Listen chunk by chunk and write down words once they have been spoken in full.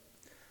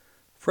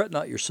Fret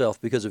not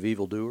yourself because of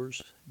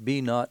evildoers.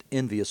 Be not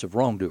envious of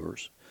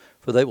wrongdoers,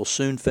 for they will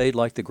soon fade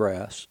like the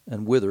grass,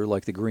 and wither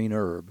like the green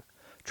herb.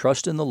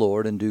 Trust in the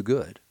Lord and do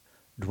good.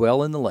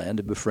 Dwell in the land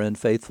and befriend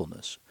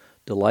faithfulness.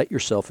 Delight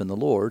yourself in the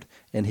Lord,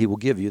 and he will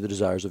give you the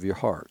desires of your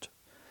heart.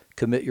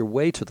 Commit your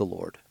way to the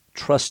Lord.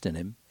 Trust in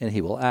him, and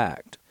he will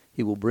act.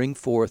 He will bring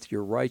forth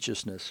your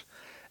righteousness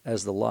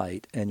as the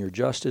light, and your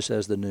justice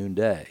as the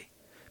noonday.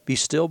 Be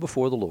still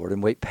before the Lord,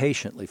 and wait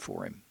patiently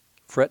for him.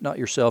 Fret not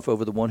yourself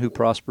over the one who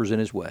prospers in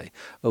his way,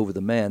 over the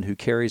man who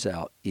carries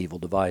out evil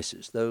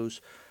devices.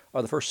 Those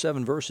are the first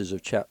 7 verses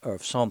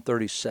of Psalm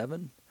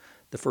 37,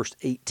 the first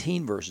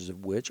 18 verses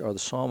of which are the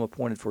psalm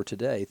appointed for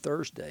today,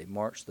 Thursday,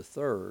 March the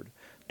 3rd,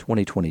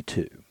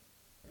 2022.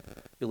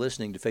 You're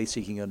listening to Faith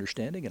Seeking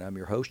Understanding, and I'm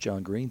your host,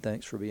 John Green.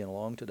 Thanks for being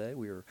along today.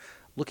 We are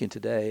looking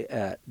today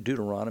at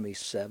Deuteronomy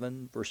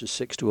 7, verses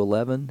 6 to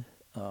 11.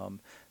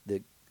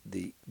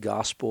 The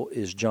gospel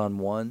is John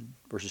 1,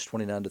 verses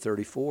 29 to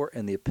 34,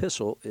 and the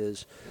epistle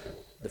is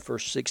the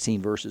first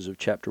 16 verses of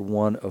chapter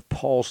 1 of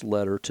Paul's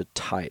letter to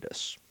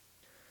Titus.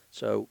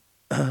 So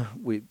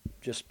we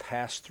just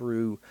passed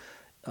through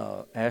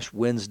Ash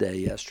Wednesday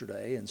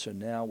yesterday, and so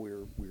now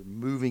we're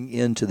moving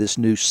into this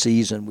new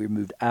season. We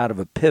moved out of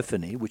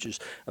Epiphany, which is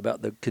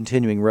about the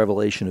continuing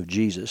revelation of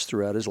Jesus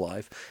throughout his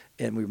life,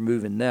 and we're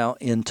moving now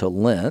into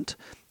Lent,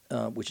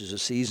 which is a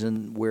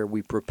season where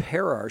we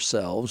prepare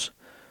ourselves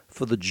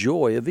for the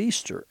joy of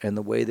Easter. And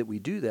the way that we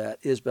do that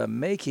is by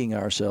making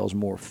ourselves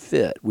more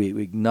fit. We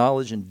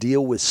acknowledge and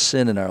deal with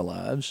sin in our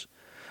lives.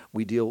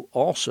 We deal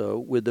also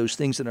with those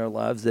things in our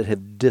lives that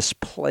have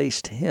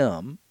displaced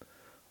him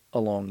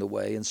along the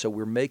way. And so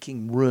we're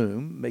making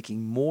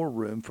more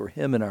room for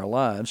him in our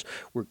lives.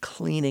 We're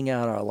cleaning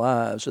out our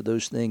lives of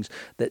those things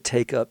that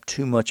take up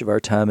too much of our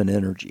time and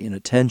energy and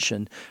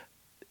attention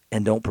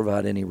and don't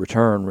provide any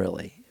return,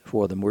 really,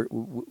 for them.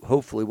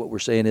 Hopefully what we're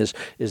saying is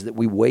that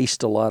we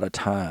waste a lot of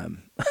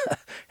time,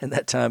 and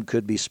that time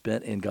could be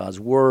spent in God's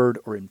Word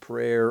or in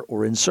prayer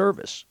or in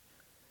service.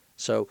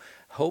 So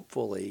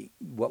hopefully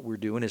what we're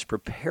doing is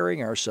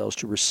preparing ourselves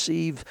to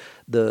receive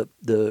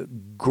the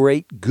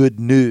great good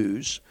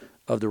news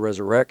of the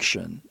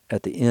resurrection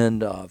at the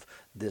end of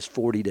this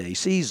 40-day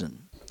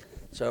season.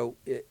 So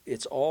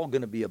it's all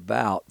going to be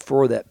about,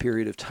 for that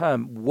period of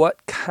time,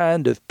 what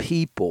kind of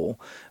people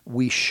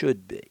we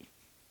should be.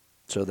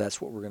 So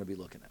that's what we're going to be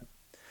looking at.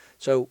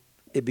 So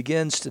it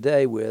begins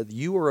today with,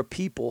 you are a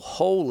people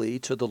holy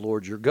to the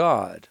Lord your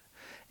God.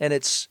 And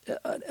it's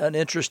an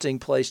interesting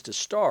place to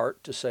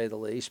start, to say the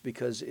least,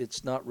 because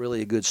it's not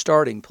really a good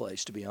starting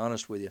place, to be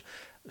honest with you.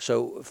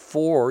 So,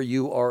 for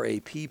you are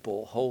a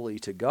people holy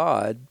to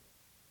God,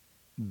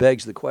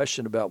 begs the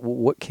question about, well,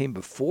 what came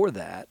before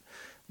that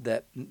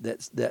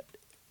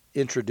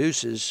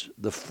introduces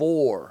the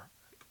for.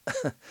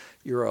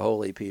 You're a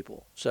holy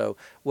people. So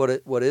what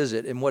is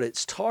it? And what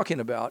it's talking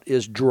about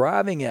is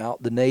driving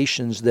out the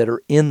nations that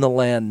are in the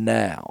land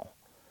now.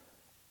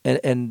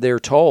 And they're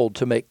told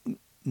to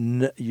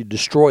you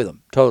destroy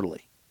them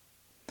totally.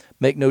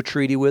 Make no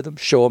treaty with them.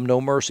 Show them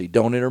no mercy.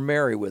 Don't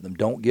intermarry with them.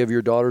 Don't give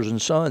your daughters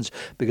and sons,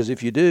 because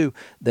if you do,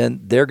 then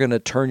they're going to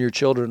turn your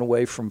children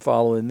away from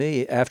following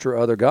me after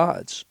other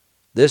gods.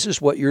 This is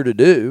what you're to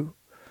do.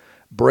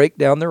 Break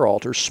down their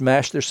altars,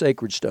 smash their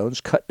sacred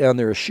stones, cut down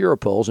their Asherah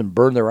poles, and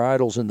burn their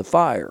idols in the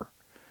fire.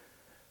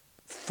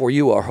 For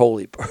you are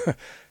holy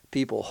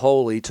people,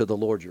 holy to the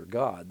Lord your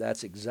God.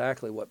 That's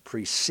exactly what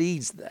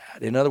precedes that.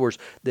 In other words,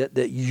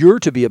 that you're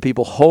to be a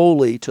people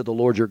holy to the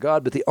Lord your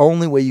God, but the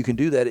only way you can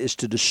do that is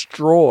to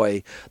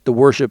destroy the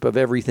worship of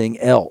everything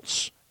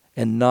else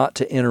and not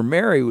to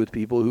intermarry with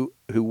people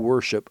who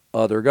worship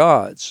other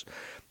gods.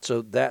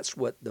 So that's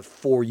what the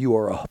 "for you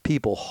are a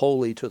people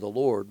holy to the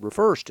Lord"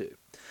 refers to.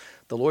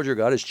 The Lord your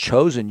God has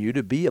chosen you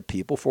to be a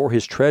people for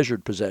his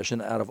treasured possession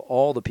out of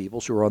all the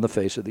peoples who are on the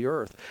face of the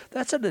earth.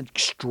 That's an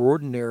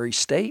extraordinary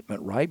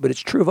statement, right? But it's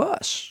true of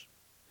us.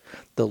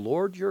 The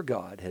Lord your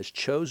God has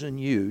chosen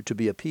you to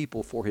be a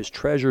people for his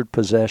treasured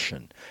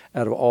possession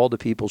out of all the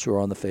peoples who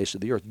are on the face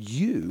of the earth.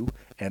 You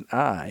and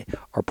I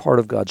are part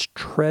of God's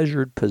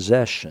treasured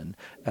possession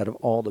out of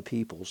all the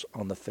peoples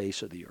on the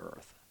face of the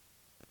earth.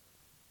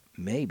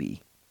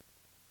 Maybe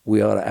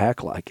we ought to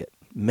act like it.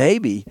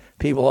 Maybe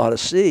people ought to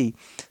see,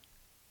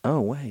 oh,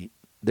 wait,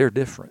 they're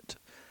different.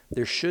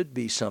 There should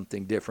be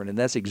something different, and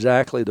that's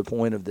exactly the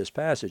point of this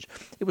passage.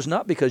 It was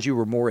not because you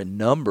were more in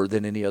number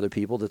than any other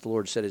people that the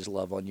Lord set his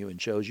love on you and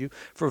chose you.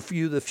 For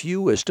you, the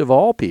fewest of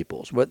all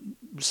peoples. What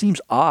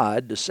seems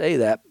odd to say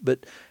that,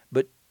 but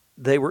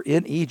they were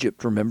in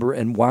Egypt, remember,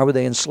 and why were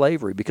they in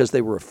slavery? Because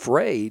they were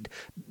afraid,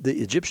 the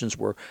Egyptians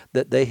were,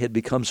 that they had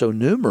become so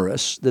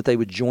numerous that they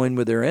would join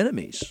with their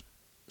enemies.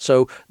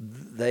 So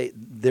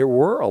there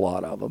were a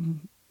lot of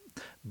them,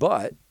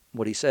 but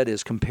what he said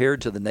is,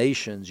 compared to the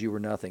nations, you were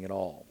nothing at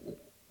all.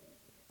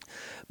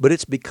 But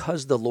it's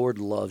because the Lord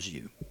loves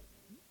you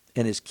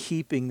and is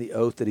keeping the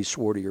oath that he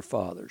swore to your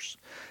fathers.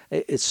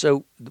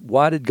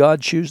 Why did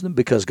God choose them?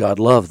 Because God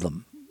loved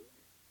them.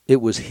 It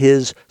was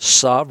his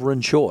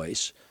sovereign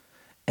choice,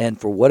 and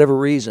for whatever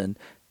reason,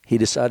 He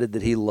decided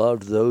that he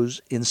loved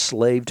those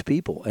enslaved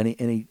people, and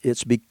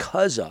it's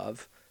because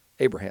of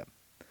Abraham,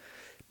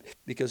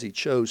 because he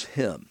chose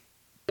him.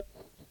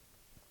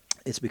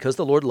 It's because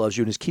the Lord loves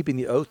you and is keeping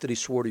the oath that he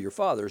swore to your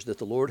fathers, that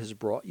the Lord has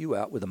brought you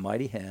out with a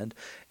mighty hand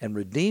and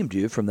redeemed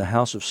you from the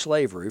house of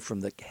slavery,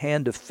 from the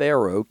hand of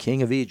Pharaoh,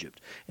 king of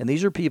Egypt. And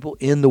these are people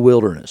in the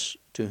wilderness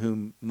to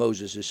whom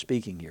Moses is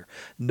speaking here.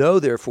 Know,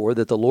 therefore,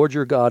 that the Lord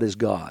your God is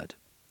God,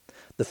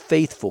 the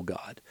faithful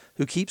God,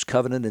 who keeps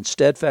covenant and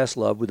steadfast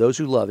love with those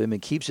who love him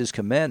and keeps his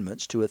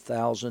commandments to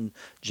 1,000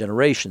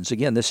 generations.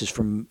 Again, this is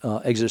from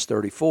Exodus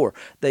 34.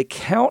 They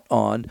count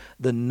on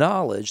the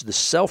knowledge, the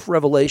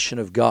self-revelation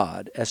of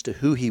God as to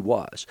who he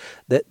was.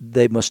 That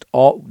they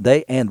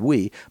and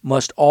we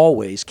must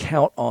always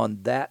count on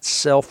that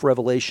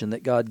self-revelation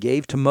that God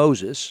gave to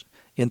Moses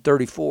in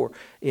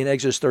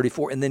Exodus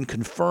 34, and then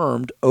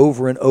confirmed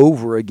over and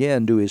over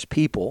again to his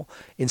people.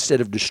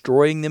 Instead of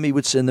destroying them, he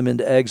would send them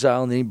into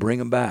exile, and then he'd bring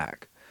them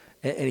back.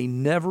 And he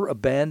never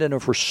abandoned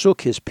or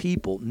forsook his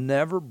people,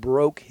 never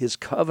broke his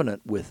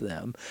covenant with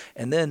them.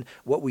 And then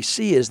what we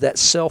see is that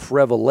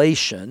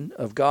self-revelation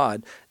of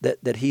God,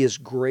 that he is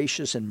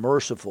gracious and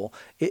merciful,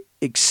 it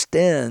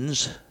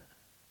extends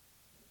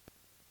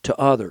to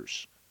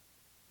others.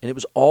 And it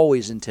was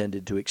always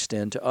intended to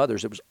extend to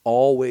others. It was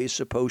always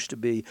supposed to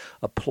be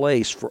a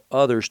place for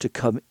others to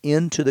come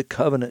into the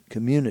covenant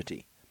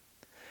community.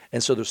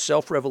 And so the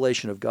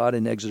self-revelation of God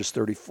in Exodus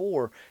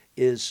 34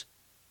 is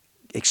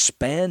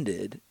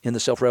expanded in the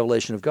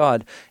self-revelation of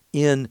God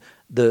in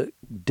the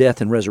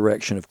death and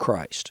resurrection of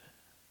Christ,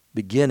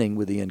 beginning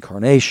with the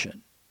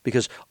incarnation.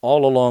 Because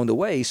all along the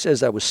way, he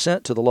says, I was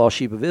sent to the lost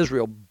sheep of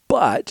Israel,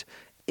 but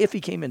if he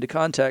came into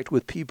contact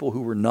with people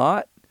who were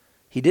not,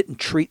 he didn't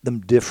treat them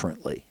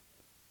differently.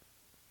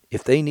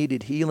 If they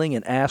needed healing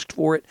and asked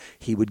for it,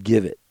 he would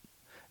give it.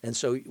 And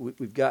so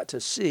we've got to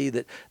see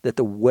that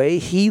the way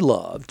he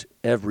loved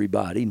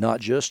everybody, not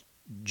just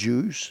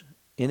Jews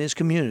in his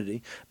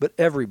community, but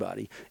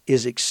everybody,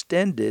 is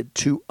extended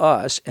to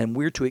us, and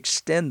we're to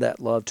extend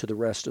that love to the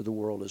rest of the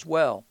world as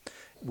well.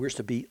 We're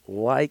to be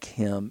like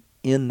him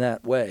in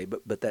that way.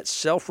 But that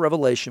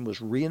self-revelation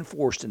was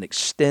reinforced and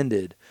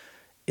extended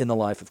in the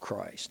life of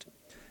Christ.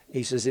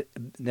 He says,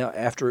 now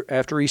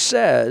after he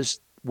says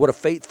what a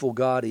faithful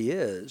God he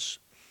is,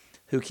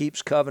 who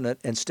keeps covenant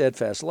and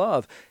steadfast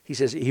love, he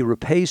says he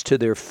repays to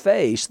their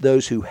face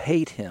those who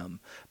hate him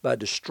by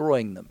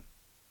destroying them.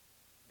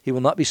 He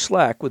will not be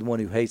slack with one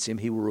who hates him.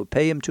 He will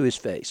repay him to his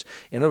face.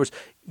 In other words,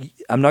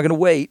 I'm not going to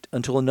wait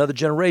until another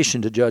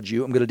generation to judge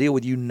you. I'm going to deal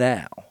with you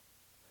now.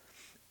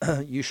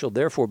 You shall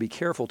therefore be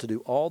careful to do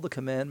all the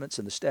commandments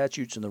and the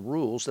statutes and the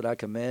rules that I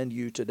command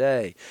you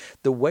today.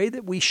 The way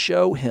that we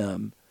show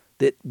him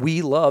that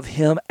we love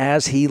him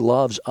as he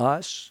loves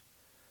us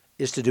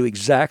is to do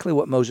exactly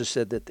what Moses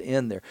said at the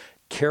end there.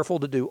 Careful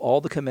to do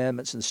all the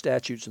commandments and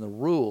statutes and the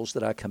rules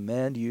that I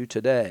command you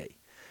today.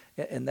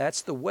 And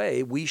that's the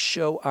way we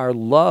show our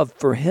love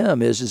for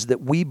him is that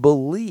we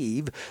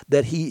believe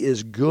that he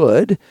is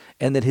good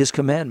and that his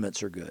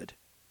commandments are good.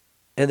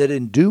 And that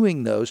in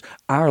doing those,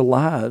 our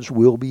lives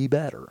will be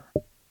better.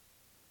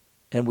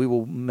 And we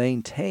will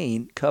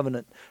maintain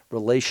covenant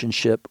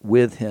relationship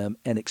with him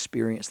and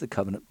experience the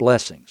covenant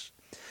blessings.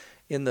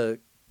 In the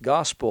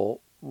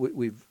gospel,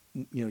 we've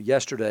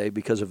yesterday,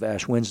 because of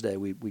Ash Wednesday,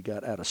 we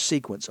got out of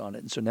sequence on it.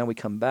 And so now we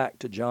come back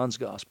to John's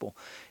gospel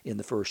in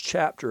the first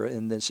chapter,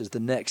 and this is the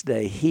next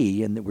day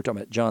he, and we're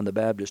talking about John the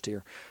Baptist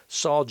here,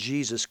 saw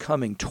Jesus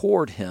coming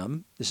toward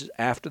him, this is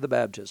after the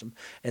baptism,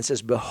 and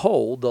says,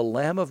 behold, the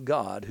Lamb of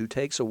God who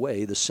takes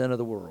away the sin of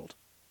the world.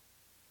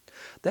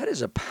 That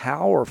is a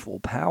powerful,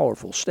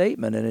 powerful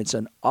statement, and it's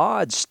an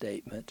odd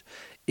statement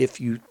if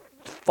you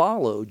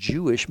follow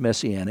Jewish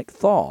messianic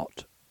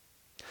thought.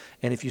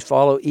 And if you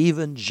follow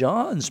even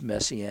John's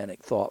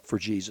messianic thought for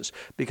Jesus,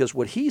 because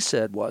what he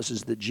said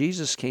is that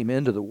Jesus came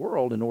into the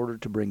world in order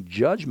to bring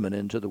judgment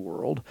into the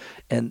world,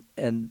 and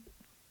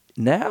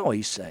now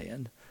he's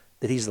saying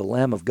that he's the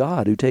Lamb of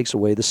God who takes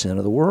away the sin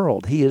of the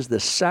world. He is the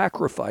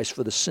sacrifice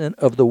for the sin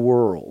of the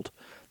world,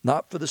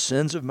 not for the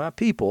sins of my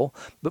people,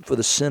 but for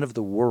the sin of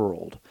the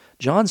world.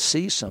 John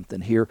sees something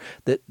here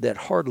that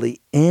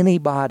hardly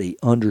anybody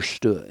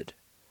understood.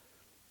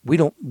 We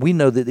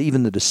know that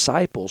even the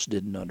disciples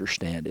didn't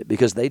understand it,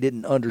 because they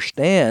didn't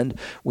understand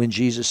when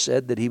Jesus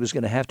said that he was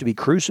going to have to be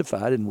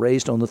crucified and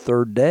raised on the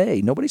third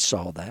day. Nobody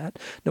saw that.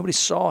 Nobody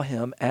saw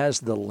him as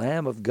the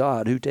Lamb of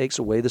God who takes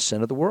away the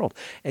sin of the world.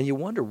 And you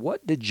wonder,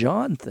 what did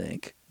John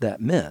think that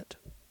meant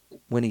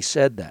when he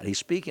said that? He's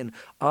speaking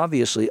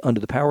obviously under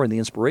the power and the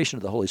inspiration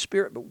of the Holy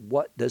Spirit, but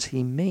what does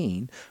he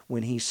mean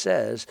when he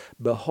says,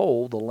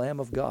 behold, the Lamb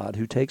of God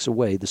who takes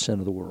away the sin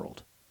of the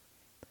world?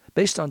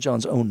 Based on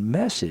John's own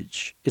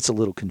message, it's a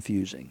little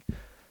confusing.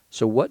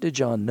 So what did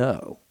John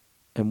know,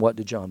 and what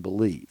did John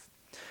believe?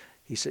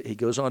 He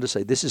goes on to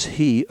say, this is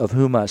he of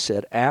whom I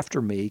said,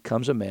 after me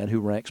comes a man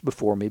who ranks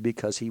before me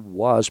because he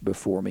was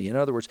before me. In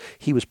other words,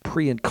 he was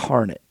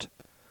pre-incarnate.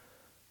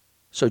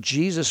 So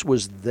Jesus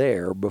was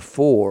there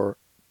before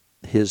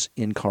his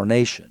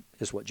incarnation,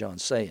 is what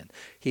John's saying.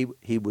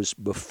 He was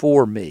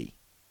before me.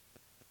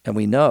 And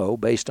we know,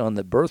 based on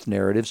the birth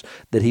narratives,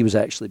 that he was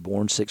actually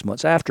born 6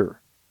 months after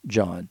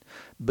John.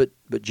 But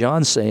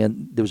John's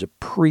saying there was a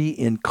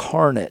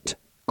pre-incarnate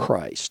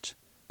Christ.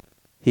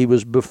 He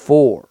was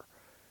before.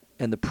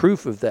 And the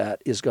proof of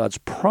that is God's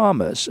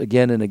promise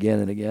again and again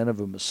and again of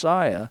a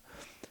Messiah.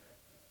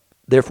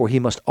 Therefore, he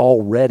must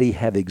already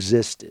have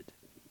existed.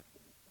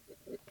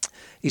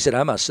 He said,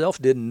 I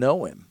myself didn't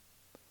know him.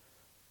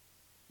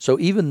 So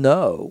even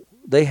though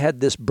they had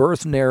this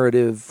birth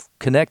narrative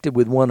connected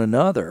with one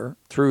another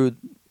through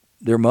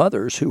their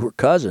mothers who were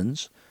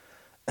cousins,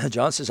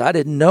 John says, I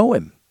didn't know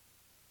him.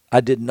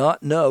 I did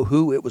not know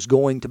who it was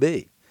going to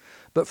be.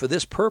 But for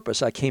this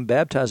purpose, I came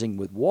baptizing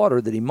with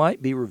water that he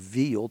might be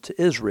revealed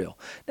to Israel.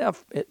 Now,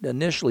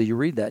 initially you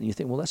read that and you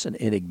think, well, that's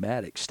an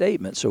enigmatic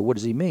statement. So what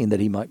does he mean? That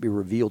he might be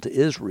revealed to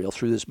Israel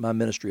through this, my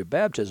ministry of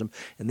baptism.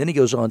 And then he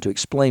goes on to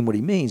explain what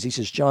he means. He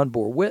says, John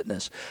bore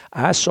witness.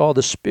 I saw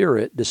the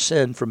Spirit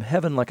descend from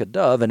heaven like a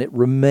dove, and it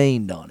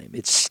remained on him.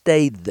 It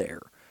stayed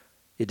there.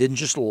 It didn't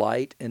just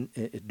light and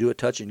do a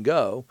touch and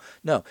go.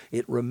 No,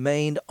 it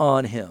remained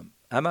on him.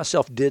 I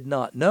myself did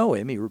not know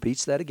him, he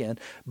repeats that again,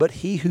 but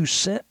he who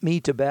sent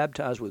me to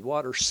baptize with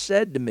water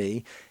said to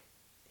me,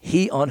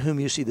 he on whom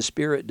you see the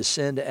Spirit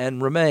descend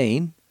and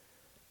remain,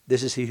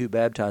 this is he who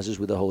baptizes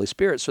with the Holy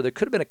Spirit. So there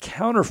could have been a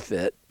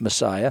counterfeit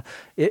Messiah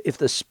if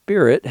the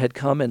Spirit had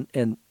come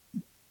and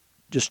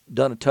just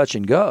done a touch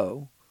and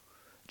go.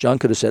 John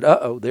could have said,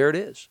 uh-oh, there it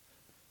is.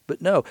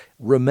 But no,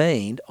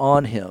 remained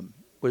on him.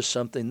 Was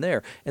something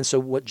there. And so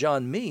what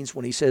John means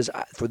when he says,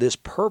 for this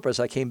purpose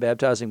I came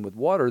baptizing with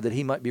water that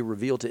he might be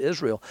revealed to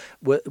Israel,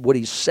 what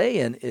he's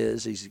saying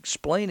is, he's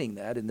explaining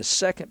that in the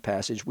second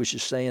passage, which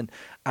is saying,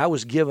 I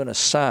was given a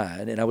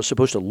sign and I was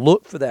supposed to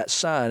look for that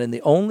sign, and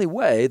the only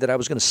way that I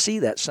was going to see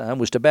that sign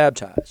was to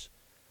baptize.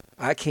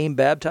 I came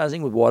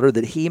baptizing with water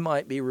that he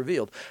might be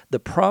revealed. The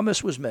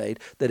promise was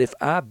made that if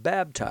I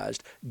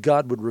baptized,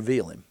 God would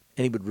reveal him.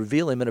 And he would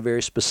reveal him in a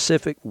very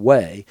specific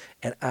way,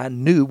 and I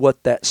knew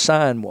what that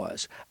sign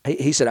was.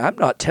 He said, I'm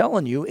not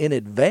telling you in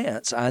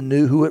advance I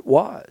knew who it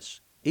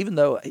was. Even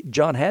though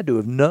John had to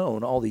have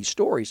known all these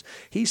stories,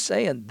 he's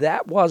saying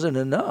that wasn't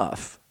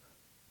enough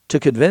to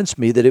convince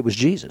me that it was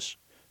Jesus.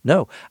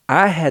 No,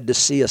 I had to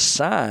see a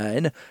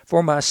sign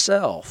for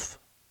myself.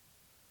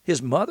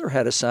 His mother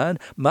had a sign.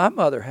 My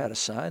mother had a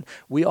sign.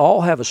 We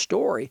all have a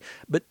story,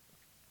 but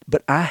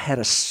I had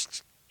a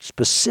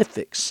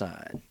specific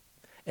sign.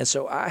 And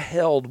so I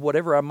held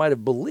whatever I might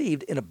have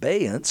believed in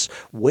abeyance,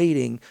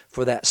 waiting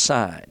for that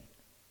sign.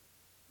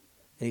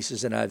 And he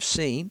says, and I've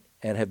seen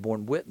and have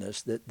borne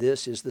witness that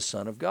this is the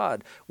Son of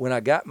God. When I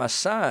got my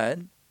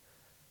sign,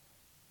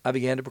 I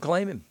began to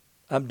proclaim him.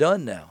 I'm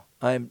done now.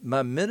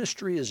 My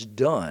ministry is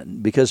done,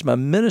 because my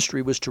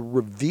ministry was to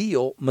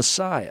reveal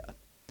Messiah.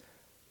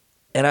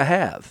 And I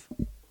have.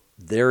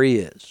 There he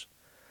is.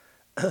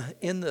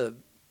 In the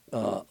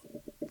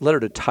letter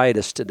to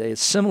Titus today,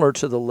 it's similar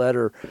to the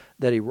letter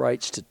that he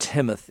writes to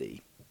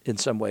Timothy in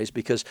some ways,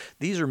 because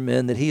these are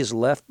men that he has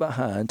left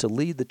behind to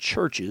lead the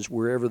churches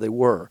wherever they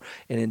were.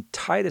 And in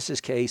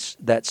Titus's case,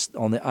 that's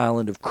on the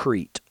island of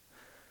Crete.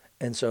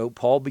 And so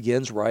Paul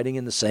begins writing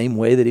in the same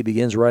way that he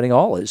begins writing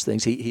all his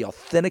things. He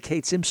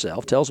authenticates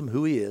himself, tells them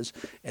who he is,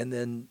 and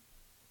then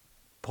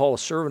Paul, a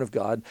servant of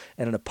God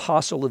and an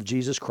apostle of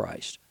Jesus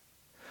Christ,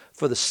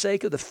 for the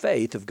sake of the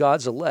faith of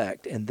God's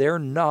elect and their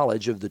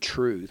knowledge of the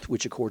truth,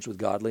 which accords with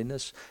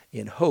godliness,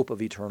 in hope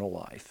of eternal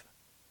life.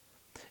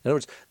 In other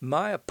words,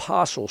 my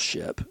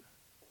apostleship,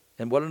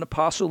 and what an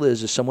apostle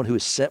is someone who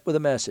is sent with a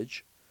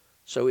message.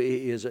 So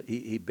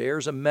he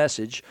bears a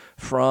message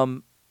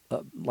from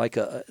like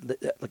an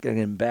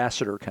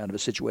ambassador kind of a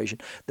situation.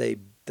 They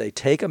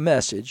take a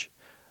message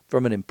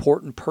from an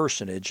important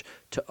personage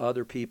to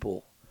other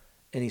people.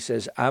 And he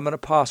says, I'm an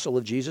apostle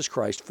of Jesus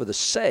Christ for the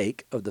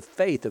sake of the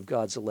faith of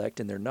God's elect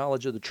and their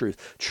knowledge of the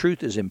truth.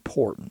 Truth is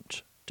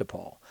important to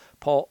Paul.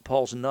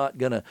 Paul's not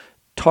going to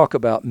talk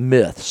about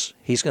myths.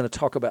 He's going to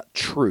talk about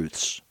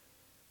truths,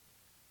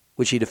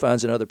 which he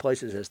defines in other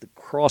places as the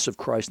cross of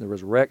Christ and the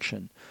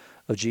resurrection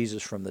of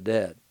Jesus from the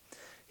dead.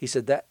 He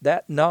said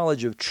that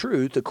knowledge of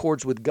truth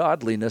accords with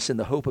godliness in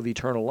the hope of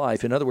eternal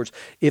life. In other words,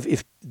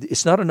 if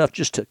it's not enough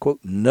just to,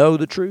 quote, know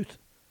the truth,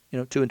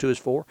 2 and 2 is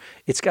 4,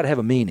 it's got to have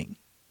a meaning.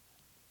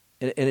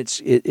 And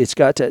it's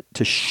got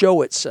to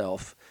show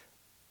itself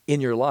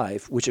in your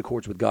life, which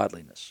accords with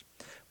godliness,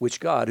 which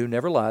God, who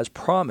never lies,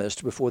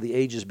 promised before the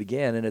ages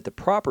began, and at the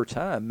proper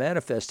time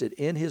manifested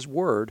in his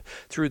word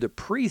through the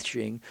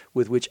preaching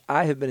with which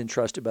I have been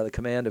entrusted by the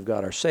command of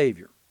God our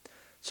Savior.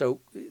 So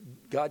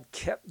God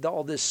kept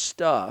all this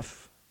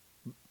stuff,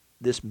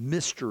 this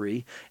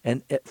mystery,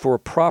 and for a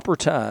proper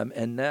time,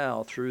 and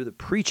now through the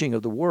preaching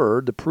of the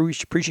word, the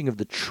preaching of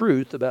the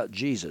truth about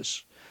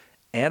Jesus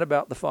and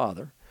about the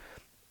Father,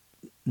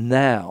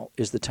 now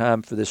is the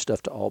time for this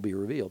stuff to all be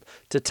revealed.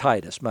 To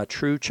Titus, my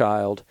true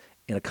child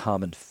in a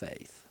common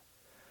faith.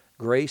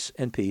 Grace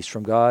and peace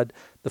from God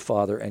the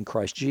Father and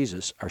Christ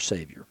Jesus our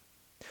Savior.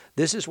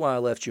 This is why I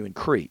left you in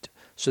Crete,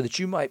 so that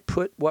you might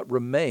put what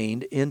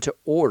remained into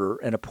order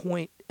and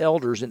appoint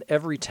elders in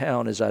every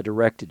town as I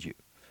directed you.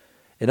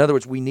 In other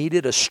words, we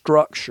needed a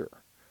structure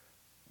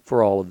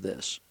for all of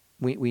this.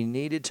 We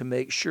needed to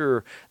make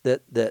sure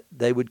that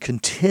they would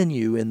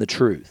continue in the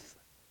truth.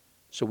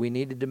 So we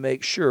needed to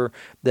make sure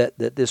that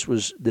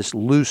this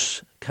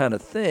loose kind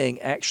of thing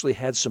actually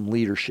had some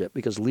leadership,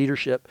 because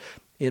leadership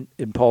in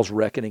Paul's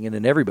reckoning and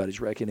in everybody's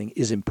reckoning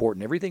is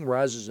important. Everything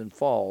rises and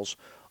falls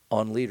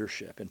on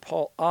leadership. And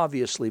Paul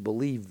obviously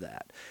believed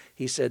that.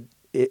 He said,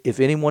 if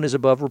anyone is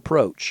above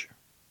reproach,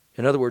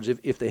 in other words,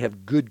 if they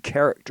have good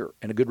character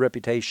and a good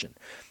reputation,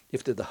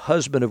 if they're the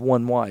husband of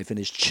one wife and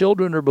his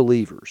children are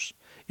believers,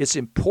 it's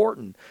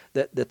important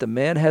that the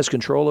man has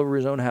control over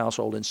his own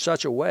household in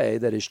such a way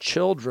that his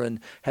children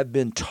have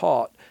been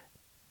taught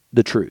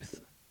the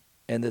truth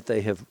and that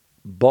they have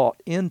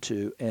bought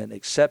into and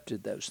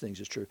accepted those things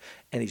as true.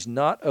 And he's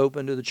not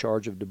open to the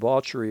charge of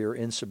debauchery or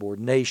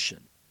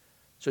insubordination.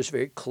 So it's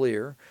very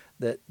clear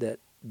that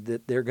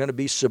they're going to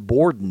be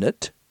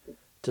subordinate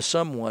to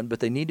someone, but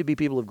they need to be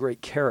people of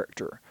great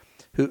character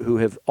who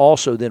have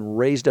also then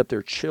raised up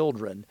their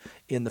children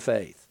in the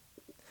faith.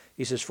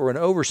 He says, for an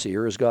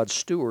overseer as God's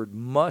steward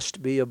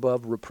must be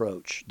above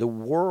reproach. The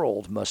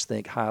world must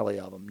think highly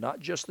of him, not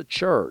just the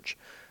church,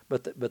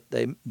 but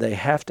they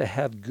have to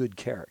have good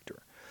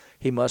character.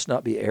 He must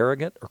not be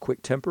arrogant or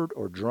quick-tempered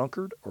or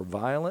drunkard or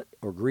violent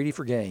or greedy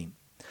for gain,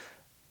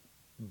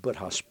 but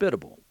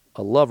hospitable,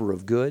 a lover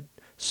of good,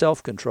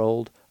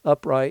 self-controlled,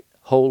 upright,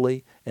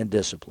 holy, and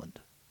disciplined.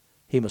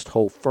 He must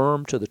hold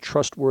firm to the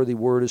trustworthy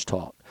word as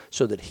taught,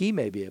 so that he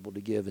may be able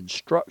to give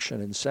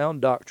instruction in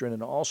sound doctrine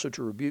and also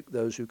to rebuke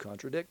those who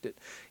contradict it.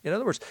 In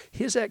other words,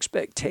 his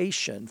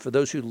expectation for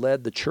those who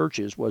led the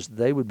churches was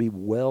they would be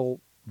well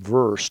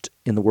versed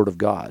in the Word of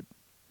God,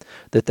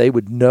 that they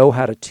would know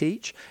how to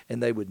teach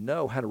and they would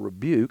know how to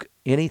rebuke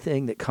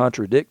anything that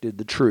contradicted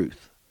the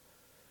truth.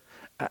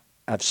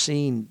 I've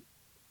seen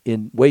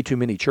in way too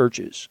many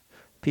churches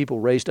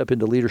people raised up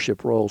into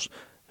leadership roles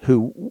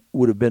who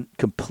would have been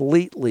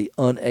completely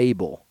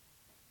unable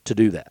to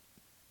do that.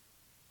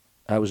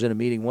 I was in a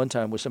meeting one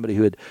time with somebody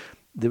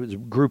there was a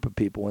group of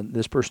people, and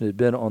this person had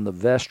been on the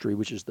vestry,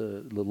 which is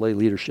the lay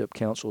leadership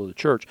council of the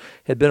church,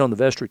 had been on the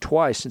vestry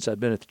twice since I'd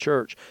been at the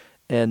church,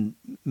 and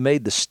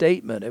made the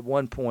statement at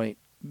one point,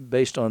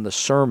 based on the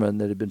sermon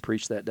that had been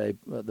preached that day,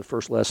 the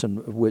first lesson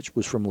of which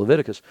was from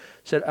Leviticus,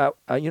 said,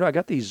 I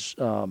got these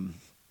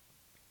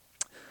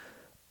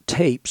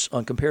tapes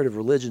on comparative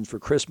religions for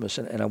Christmas,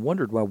 and I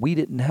wondered why we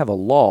didn't have a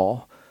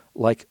law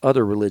like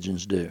other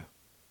religions do.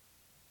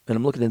 And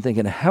I'm looking and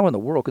thinking, how in the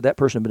world could that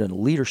person have been in a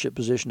leadership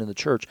position in the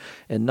church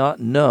and not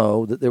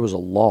know that there was a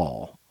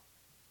law?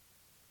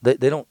 They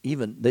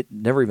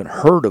never even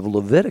heard of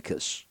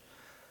Leviticus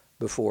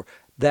before.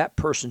 That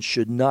person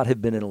should not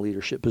have been in a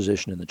leadership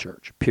position in the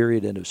church.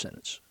 Period. End of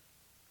sentence.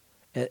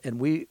 And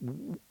we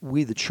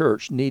the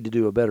church need to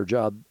do a better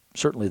job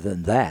certainly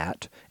than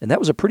that. And that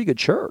was a pretty good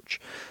church.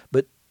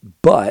 But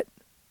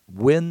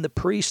when the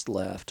priest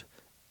left,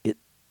 it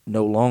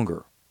no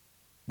longer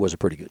was a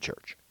pretty good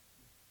church,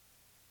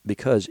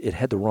 because it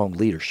had the wrong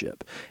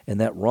leadership. And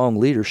that wrong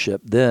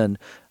leadership then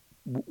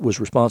was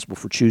responsible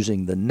for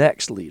choosing the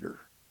next leader.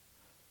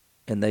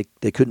 And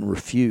they couldn't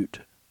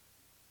refute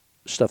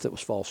stuff that was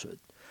falsehood.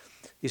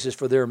 He says,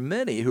 for there are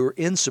many who are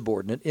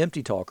insubordinate,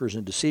 empty talkers,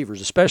 and deceivers,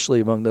 especially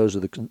among those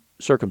of the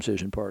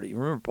circumcision party.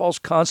 Remember, Paul's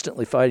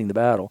constantly fighting the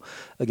battle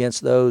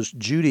against those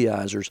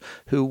Judaizers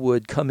who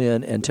would come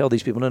in and tell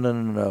these people,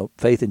 no,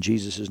 faith in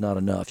Jesus is not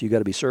enough. You got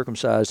to be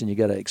circumcised, and you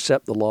got to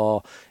accept the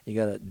law. You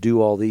got to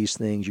do all these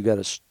things. You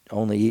got to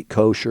only eat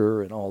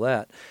kosher and all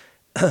that.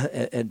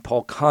 And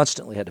Paul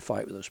constantly had to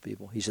fight with those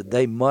people. He said,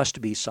 they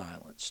must be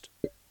silenced.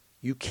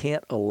 You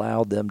can't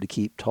allow them to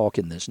keep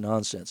talking this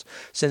nonsense,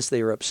 since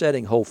they are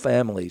upsetting whole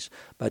families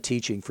by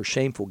teaching for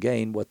shameful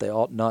gain what they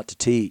ought not to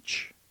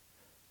teach.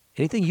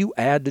 Anything you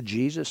add to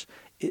Jesus,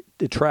 it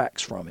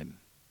detracts from him.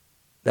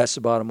 That's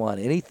the bottom line.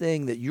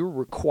 Anything that you're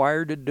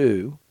required to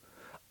do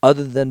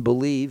other than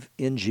believe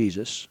in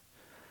Jesus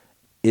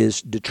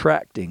is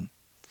detracting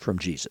from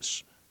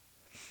Jesus.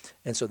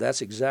 And so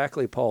that's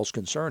exactly Paul's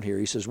concern here.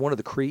 He says one of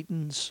the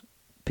Cretans,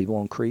 people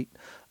on Crete,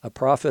 a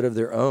prophet of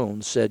their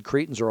own, said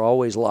Cretans are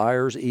always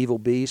liars, evil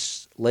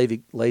beasts,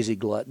 lazy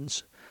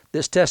gluttons.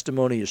 This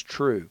testimony is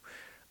true.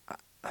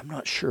 I'm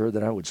not sure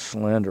that I would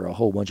slander a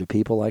whole bunch of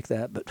people like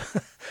that, but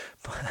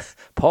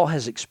Paul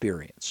has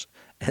experience.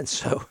 And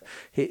so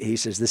he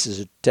says this is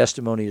a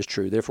testimony is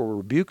true. Therefore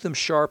rebuke them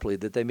sharply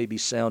that they may be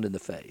sound in the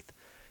faith.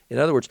 In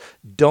other words,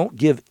 don't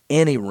give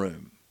any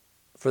room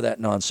for that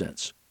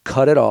nonsense.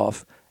 Cut it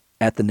off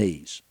at the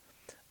knees.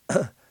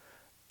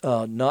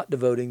 Not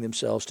devoting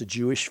themselves to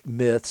Jewish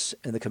myths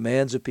and the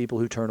commands of people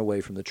who turn away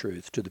from the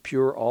truth. To the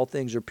pure, all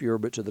things are pure,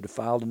 but to the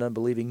defiled and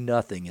unbelieving,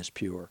 nothing is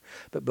pure.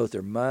 But both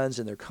their minds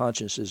and their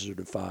consciences are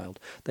defiled.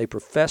 They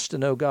profess to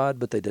know God,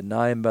 but they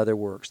deny him by their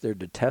works. They're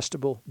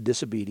detestable,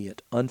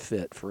 disobedient,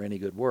 unfit for any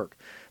good work.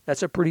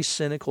 That's a pretty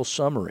cynical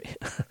summary.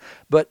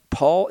 But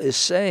Paul is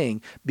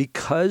saying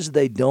because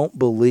they don't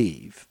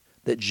believe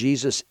that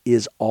Jesus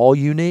is all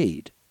you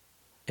need,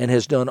 and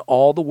has done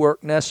all the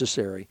work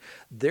necessary,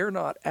 they're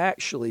not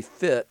actually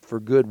fit for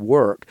good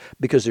work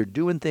because they're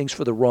doing things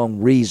for the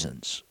wrong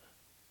reasons.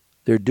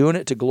 They're doing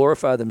it to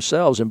glorify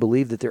themselves and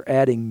believe that they're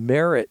adding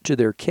merit to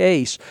their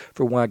case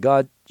for why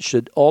God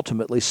should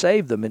ultimately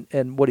save them.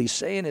 And what he's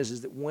saying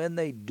is that when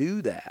they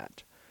do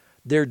that,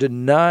 they're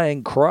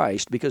denying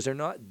Christ because they're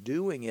not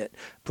doing it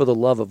for the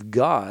love of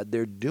God.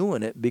 They're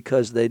doing it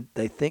because they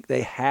think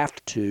they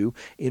have to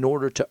in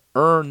order to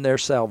earn their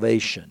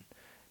salvation.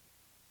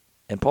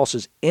 And Paul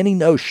says any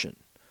notion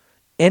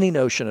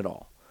at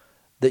all,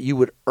 that you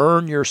would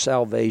earn your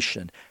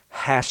salvation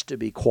has to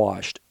be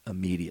quashed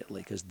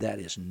immediately, because that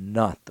is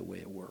not the way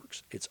it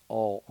works. It's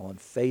all on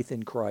faith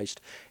in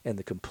Christ and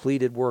the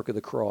completed work of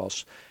the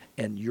cross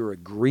and your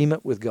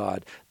agreement with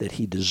God that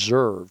he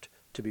deserved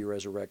to be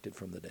resurrected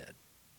from the dead.